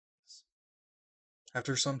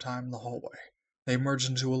After some time in the hallway, they emerged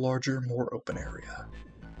into a larger, more open area.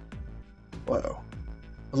 Whoa.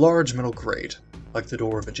 A large metal grate, like the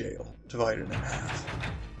door of a jail, divided in half.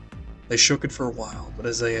 They shook it for a while, but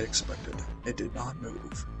as they had expected, it did not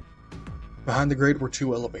move. Behind the grate were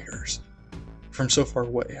two elevators. From so far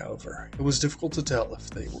away, however, it was difficult to tell if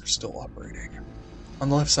they were still operating. On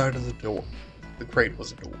the left side of the door, the grate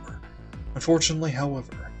was a door. Unfortunately,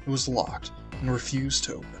 however, it was locked and refused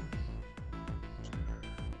to open.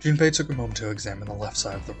 Junpei took a moment to examine the left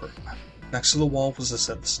side of the room. Next to the wall was a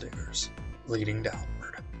set of stairs, leading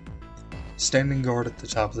downward. Standing guard at the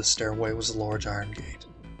top of the stairway was a large iron gate.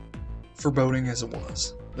 Foreboding as it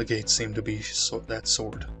was, the gate seemed to be that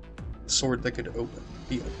sword. A sword that could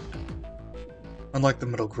be opened. Unlike the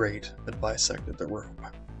metal grate that bisected the room.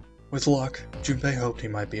 With luck, Junpei hoped he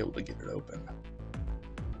might be able to get it open.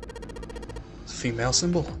 The female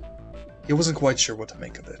symbol? He wasn't quite sure what to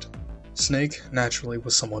make of it. Snake, naturally,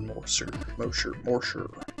 was someone more sure.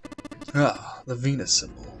 Ah, the Venus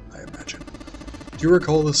symbol, I imagine. Do you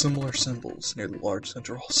recall the similar symbols near the large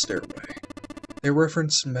central stairway? They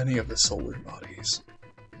referenced many of the solar bodies.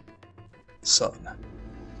 Sun.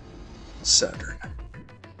 Saturn.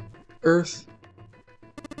 Earth.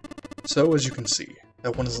 So, as you can see,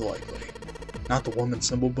 that one is likely. Not the woman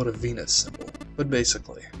symbol, but a Venus symbol. But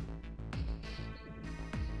basically.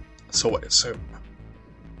 So I assume.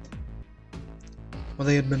 When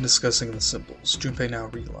they had been discussing the symbols, Junpei now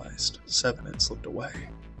realized Seven had slipped away.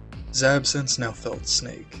 His absence now felt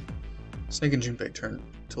Snake. Snake and Junpei turned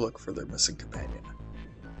to look for their missing companion.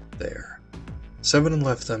 There. Seven had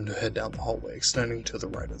left them to head down the hallway, extending to the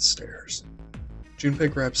right of the stairs.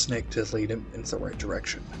 Junpei grabbed Snake to lead him into the right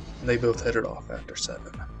direction, and they both headed off after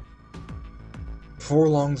Seven. Before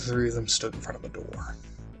long, the three of them stood in front of a door.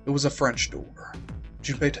 It was a French door.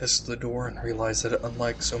 Junpei tested the door and realized that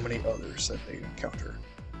unlike so many others that they'd encountered,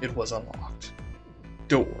 it was unlocked.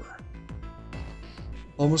 Door.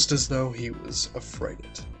 Almost as though he was afraid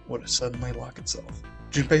it would suddenly lock itself,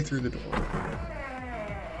 Junpei threw the door.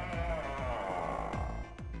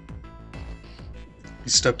 He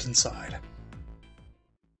stepped inside.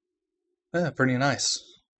 Yeah, pretty nice.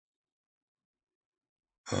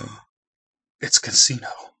 It's a casino.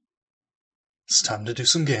 It's time to do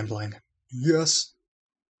some gambling. Yes.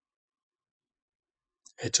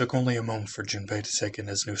 It took only a moment for Junpei to take in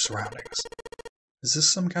his new surroundings. Is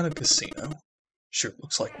this some kind of casino? Sure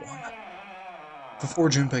looks like one. Before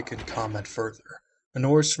Junpei could comment further, a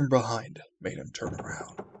noise from behind made him turn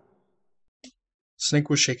around.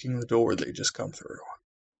 Snake was shaking the door they'd just come through.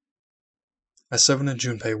 As Seven and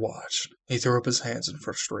Junpei watched, he threw up his hands in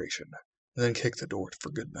frustration, and then kicked the door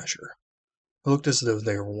for good measure. It looked as though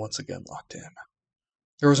they were once again locked in.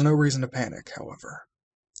 There was no reason to panic, however.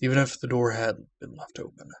 Even if the door had been left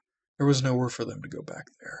open, there was nowhere for them to go back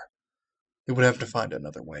there. They would have to find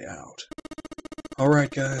another way out.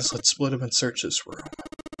 Alright guys, let's split up and search this room.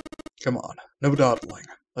 Come on, no dawdling.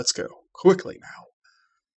 Let's go. Quickly now.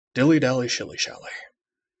 Dilly-dally shilly-shally.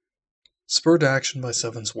 Spurred to action by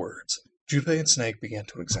Seven's words, Junpei and Snake began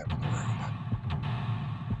to examine the room.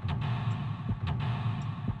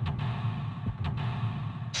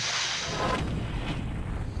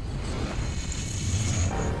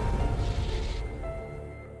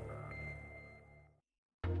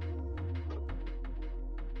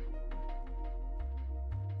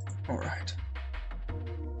 Alright.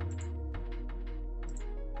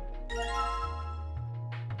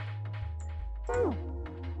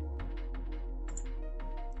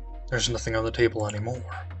 There's nothing on the table anymore.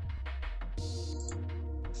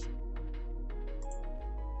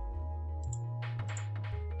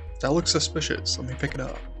 That looks suspicious. Let me pick it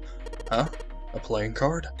up. Huh? A playing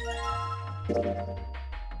card?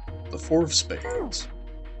 The Four of Spades.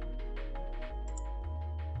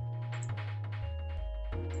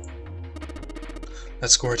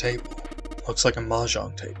 Let's score a table. Looks like a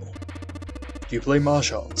mahjong table. Do you play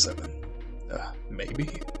mahjong, Seven?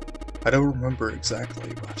 Maybe? I don't remember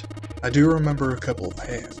exactly, but I do remember a couple of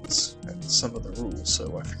hands, and some of the rules,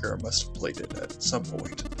 so I figure I must have played it at some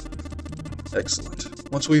point.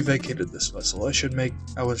 Excellent. Once we've vacated this vessel, I should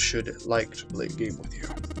like to play a game with you.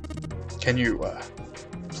 Can you,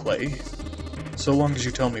 play? So long as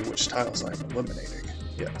you tell me which tiles I'm eliminating.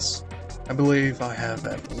 Yes. I believe I have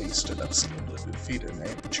at least enough skill to defeat an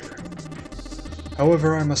amateur.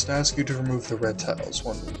 However, I must ask you to remove the red tiles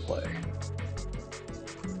when we play.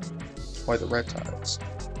 Why the red tiles?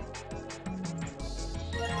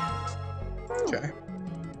 Okay.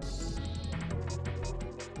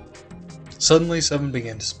 Suddenly, Seven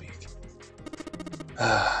began to speak.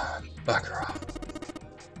 Baccarat.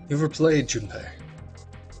 You ever played, Junpei?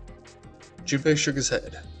 Junpei shook his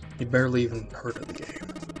head. He'd barely even heard of the game.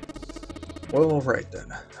 Well, alright then.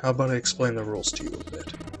 How about I explain the rules to you a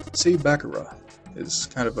bit? See, Baccarat is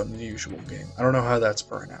kind of an unusual game. I don't know how that's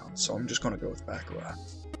pronounced, so I'm just going to go with Baccarat.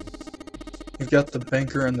 You've got the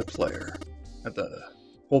banker and the player. And the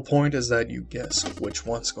whole point is that you guess which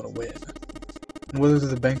one's going to win. And whether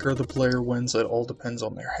the banker or the player wins, it all depends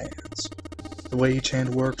on their hands. The way each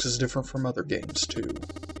hand works is different from other games, too.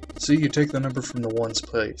 See, you take the number from the one's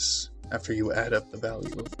place after you add up the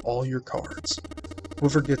value of all your cards.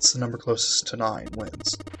 Whoever gets the number closest to 9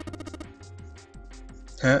 wins.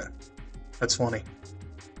 Heh, that's funny.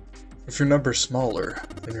 If your number's smaller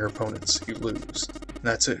than your opponent's, you lose. And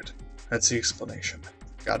that's it. That's the explanation.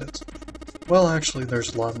 Got it? Well, actually,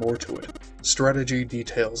 there's a lot more to it. Strategy,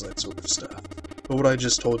 details, that sort of stuff. But what I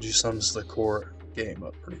just told you sums the core game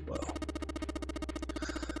up pretty well.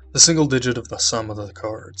 The single digit of the sum of the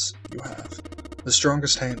cards you have. The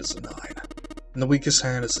strongest hand is a 9, and the weakest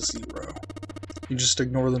hand is a 0. You just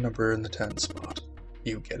ignore the number in the 10 spot.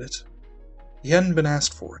 You get it? He hadn't been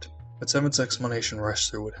asked for it, but Seven's explanation rushed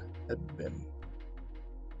through it had been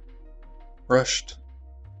rushed,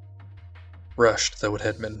 though it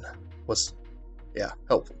had been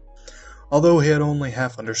helpful. Although he had only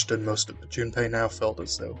half understood most of it, Junpei now felt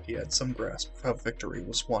as though he had some grasp of how victory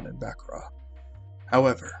was won in Baccarat.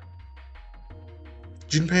 However,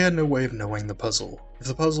 Junpei had no way of knowing the puzzle if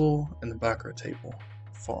the puzzle and the Baccarat table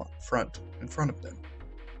in front of them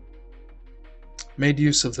made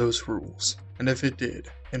use of those rules, and if it did,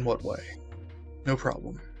 in what way? No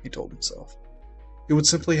problem, he told himself. He would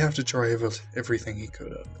simply have to try everything he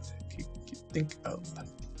could think of.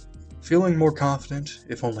 Feeling more confident,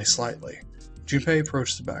 if only slightly, Junpei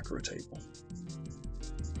approached the Baccarat table.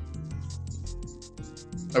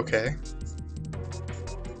 Okay.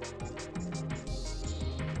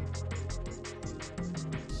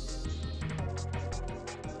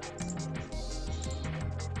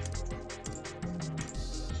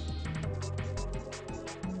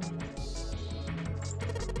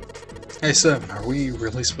 Hey Seven, are we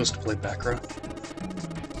really supposed to play Baccarat?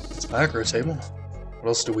 It's a Baccarat table. What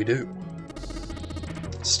else do we do?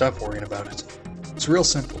 Stop worrying about it. It's real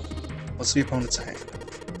simple. What's the opponent's hand?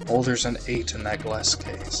 Oh, there's an 8 in that glass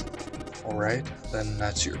case. Alright, then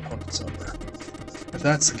that's your opponent's number. If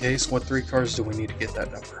that's the case, what 3 cards do we need to get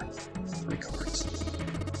that number? 3 cards.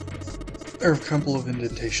 There are a couple of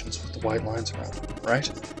indentations with the white lines around them, right?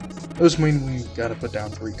 Those mean we gotta put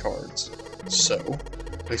down 3 cards. So,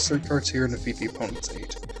 place 3 cards here and defeat the opponent's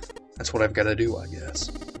 8. That's what I've gotta do, I guess.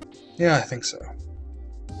 Yeah, I think so.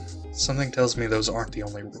 Something tells me those aren't the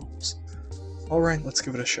only rules. Alright, let's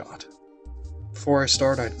give it a shot. Before I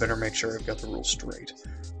start, I'd better make sure I've got the rules straight.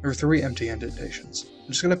 There are 3 empty indentations. I'm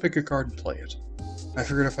just gonna pick a card and play it. I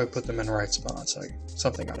figured if I put them in the right spots,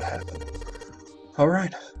 something ought to happen.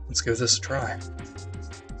 Alright, let's give this a try.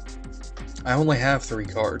 I only have 3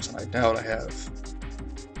 cards, and I doubt I have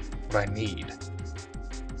what I need.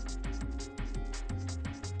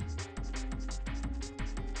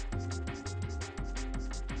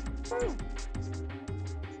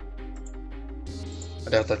 I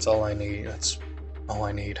doubt that's all I need. That's all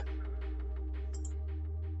I need.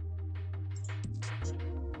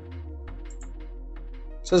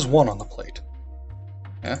 It says 1 on the plate.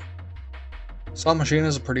 Yeah. Slot machine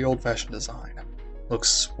is a pretty old-fashioned design.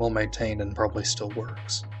 Looks well-maintained and probably still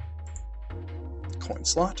works. Coin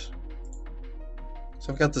slot.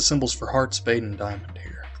 So I've got the symbols for heart, spade, and diamond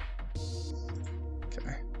here.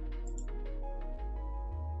 Okay.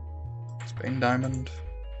 Spade and diamond.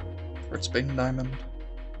 Heart, spade, and diamond.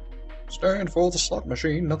 Stand for the slot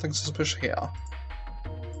machine, nothing suspicious here.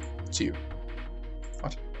 It's you.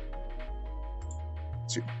 What?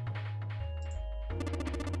 It's you.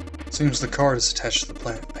 Seems the card is attached to the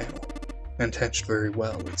planet panel. And attached very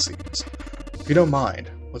well, it seems. If you don't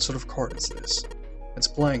mind, what sort of card is this? It's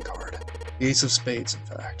a playing card. The Ace of Spades, in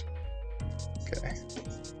fact. Okay.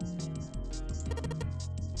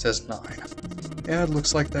 It says 9. Yeah, it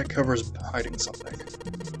looks like that cover is hiding something.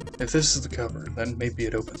 If this is the cover, then maybe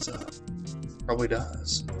it opens up. Probably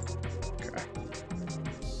does. Okay.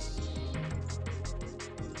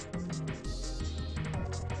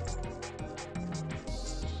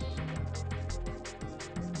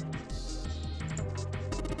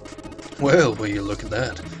 Well, will you look at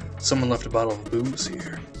that? Someone left a bottle of booze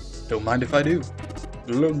here. Don't mind if I do.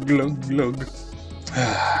 Glug, glug, glug.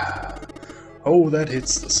 Oh, that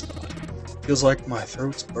hits the spot. Feels like my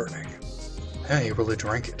throat's burning. Hey, you really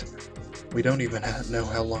drank it. We don't even know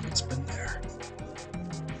how long it's been there.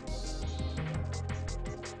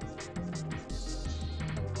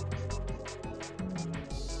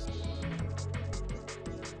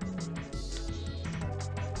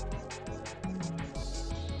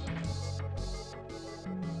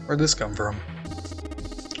 Where'd this come from?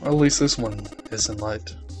 Well, at least this one isn't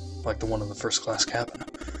light, like the one in the first class cabin.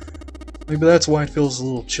 Maybe that's why it feels a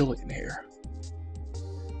little chilly in here.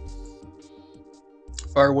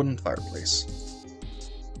 Firewood and fireplace.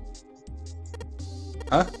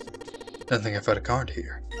 Huh? Didn't think I've had a card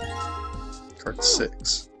here. Card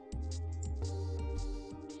 6.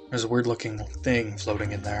 There's a weird looking thing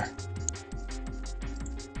floating in there.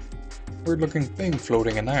 Weird looking thing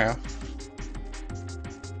floating in there.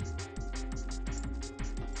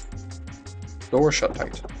 Door shut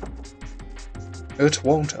tight. It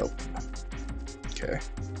won't open. Okay.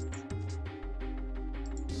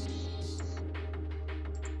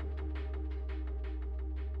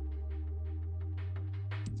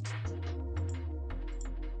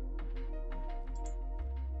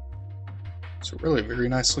 It's a really very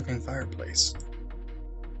nice looking fireplace.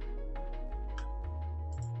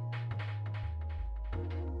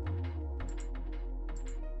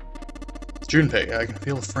 Junpei, I can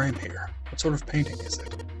feel a frame here. What sort of painting is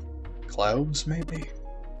it? Clouds, maybe?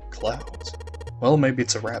 Clouds. Well, maybe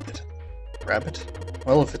it's a rabbit. Rabbit?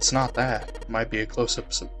 Well, if it's not that, it might be a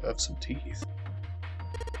close-up of some teeth.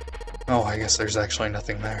 Oh, I guess there's actually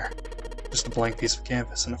nothing there. Just a blank piece of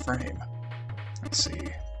canvas in a frame. Let's see.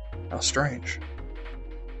 How strange.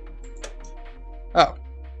 Oh.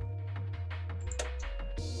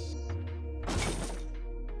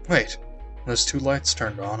 Wait. Those two lights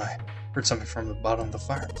turned on. I heard something from the bottom of the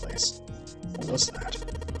fireplace. What was that?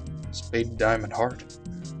 Spade diamond heart?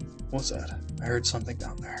 What was that? I heard something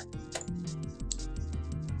down there.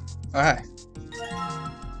 Oh, hi.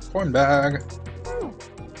 Coin bag.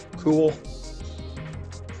 Cool.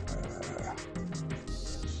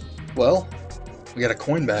 Well, we got a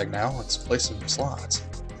coin bag now. Let's place some slots.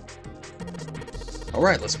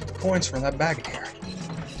 Alright, let's put the coins from that bag in here.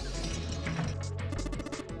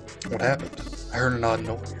 What happened? I heard an odd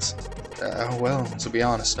noise. Well, to be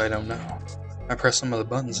honest, I don't know. I pressed some of the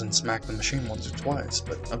buttons and smacked the machine once or twice,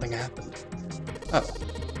 but nothing happened. Oh,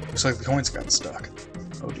 looks like the coins got stuck.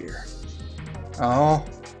 Oh dear. Oh.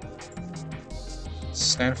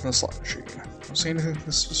 Stand from the slot machine. I don't see anything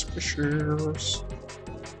suspicious.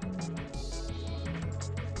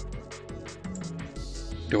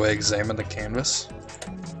 Do I examine the canvas?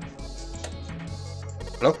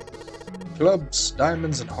 Hello? Clubs,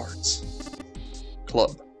 diamonds, and hearts.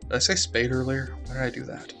 Club. Did I say spade earlier? Why did I do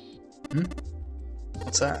that?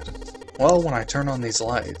 What's that? Well, when I turn on these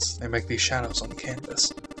lights, they make these shadows on the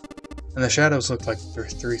canvas. And the shadows look like they're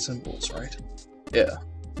 3 symbols, right? Yeah.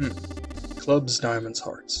 Clubs, diamonds,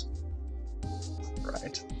 hearts.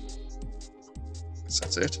 Right. Guess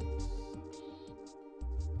that's it.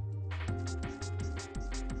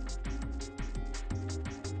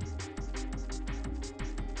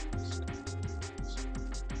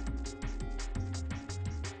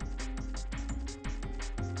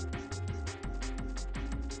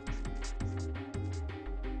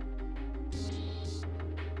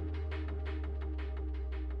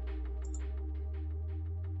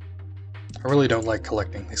 I really don't like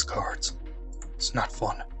collecting these cards. It's not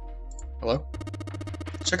fun. Hello?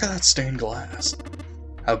 Check out that stained glass.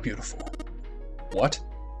 How beautiful. What?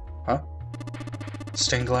 Huh?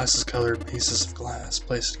 Stained glass is colored pieces of glass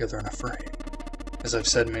placed together in a frame. As I've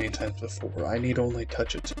said many times before, I need only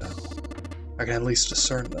touch it to know. I can at least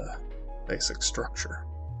discern the basic structure.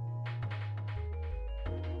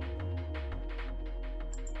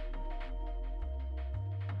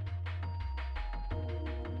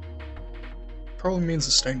 Probably means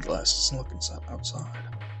the stained glass doesn't look outside.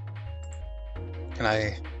 Can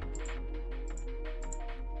I...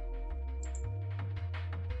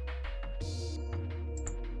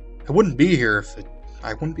 I wouldn't be here if it...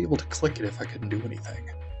 I wouldn't be able to click it if I couldn't do anything.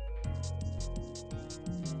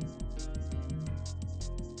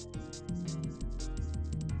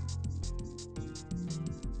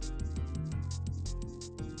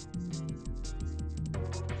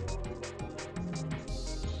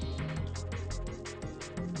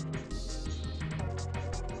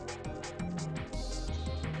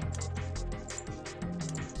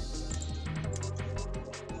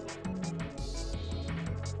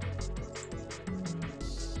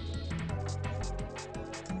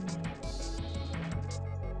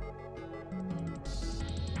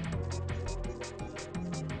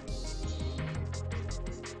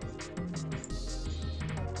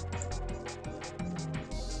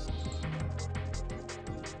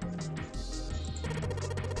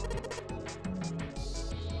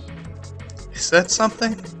 Is that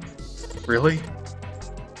something? Really?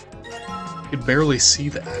 You could barely see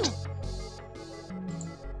that.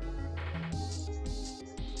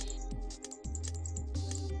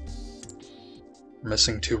 We're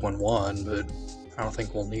missing 2 and 1, but I don't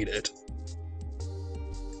think we'll need it.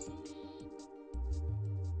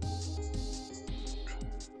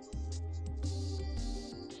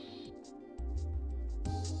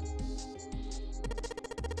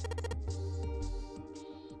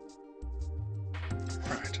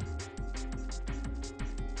 Right.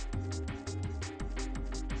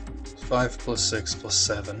 5 plus 6 plus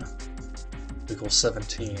 7 equals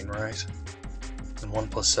 17, right? And 1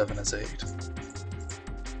 plus 7 is 8.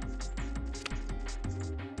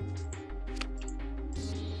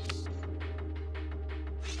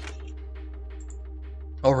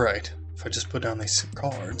 Alright, if I just put down these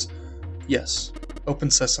cards. Yes,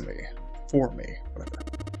 open sesame. For me, whatever.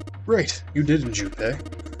 Great, you didn't, Junpei.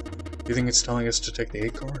 You think it's telling us to take the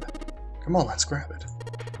 8 card? Come on, let's grab it.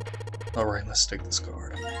 Alright, let's take this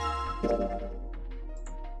card.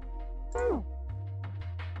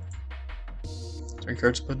 3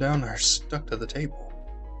 cards put down are stuck to the table.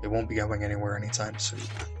 They won't be going anywhere anytime soon.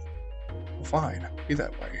 Well, fine, be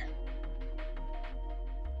that way.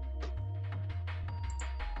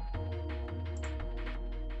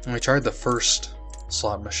 We tried the first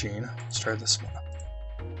slot machine. Let's try this one.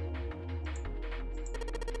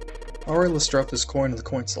 Alright, let's drop this coin in the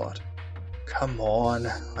coin slot. Come on,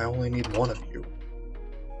 I only need one of you.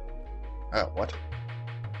 Oh, what?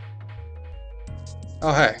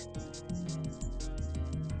 Oh, hey.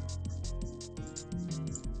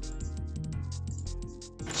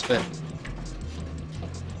 Spin.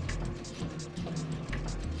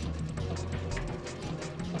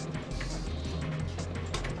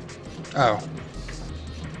 Oh.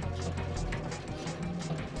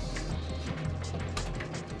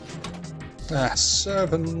 Ah,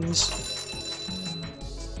 7s.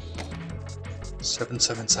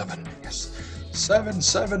 777. Yes.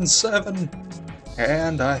 777.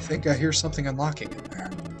 And I think I hear something unlocking in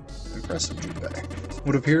there. Impressive, Junpei.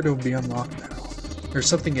 Would appear to be unlocked now. There's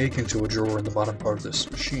something akin to a drawer in the bottom part of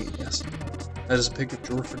this machine, yes. That is a big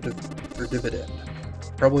drawer for dividend.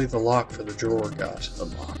 Probably the lock for the drawer got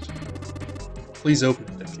unlocked. Please open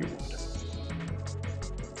it if you would.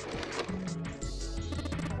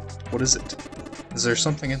 What is it? Is there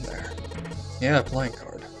something in there? Yeah, a playing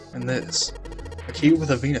card. And this. A key with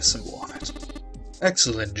a Venus symbol on it.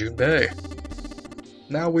 Excellent, Junpei.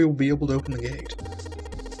 Now we will be able to open the gate.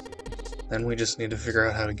 Then we just need to figure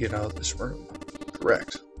out how to get out of this room.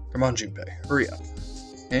 Correct. Come on, Junpei. Hurry up.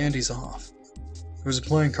 And he's off. There's a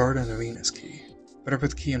playing card and a Venus key. Better put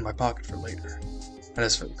the key in my pocket for later. And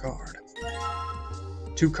as for the card.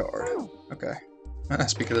 2 card. Okay.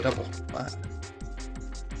 Speak of the devil. Wow.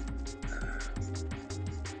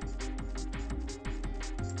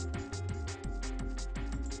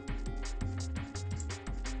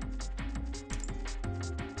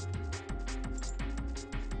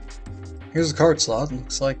 Here's a card slot.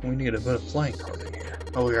 Looks like we need a bit of playing card in here.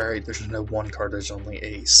 Oh, alright, there's no 1 card, there's only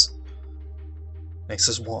ace. Ace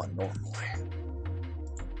is 1 normally.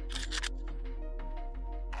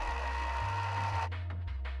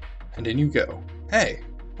 And in you go. Hey!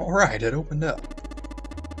 Alright, it opened up.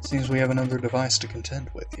 Seems we have another device to contend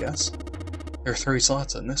with, yes? There are 3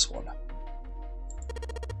 slots in this one.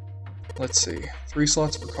 Let's see. 3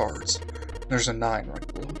 slots for cards. There's a 9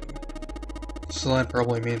 right below them. So that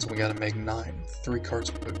probably means we gotta make 9. 3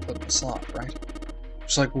 cards we put in the slot, right?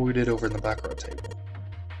 Just like what we did over in the Baccarat table.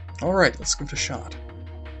 Alright, let's give it a shot.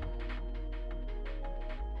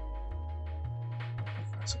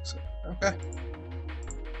 5, 6, 7. Okay.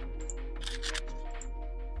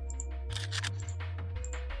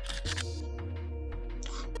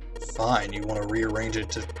 Fine, you want to rearrange it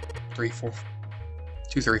to 3, 4,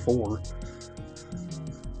 2, 3, 4.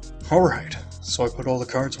 Alright, so I put all the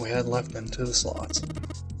cards we had left into the slots.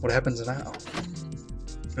 What happens now?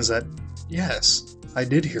 Is that... Yes, I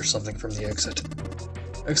did hear something from the exit.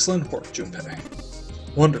 Excellent work, Junpei.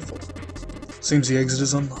 Wonderful. Seems the exit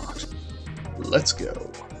is unlocked. Let's go.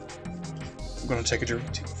 I'm gonna take a drink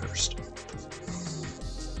tea first.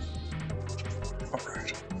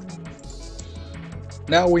 Alright.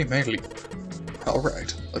 Now we may leave.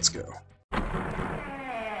 Alright, let's go.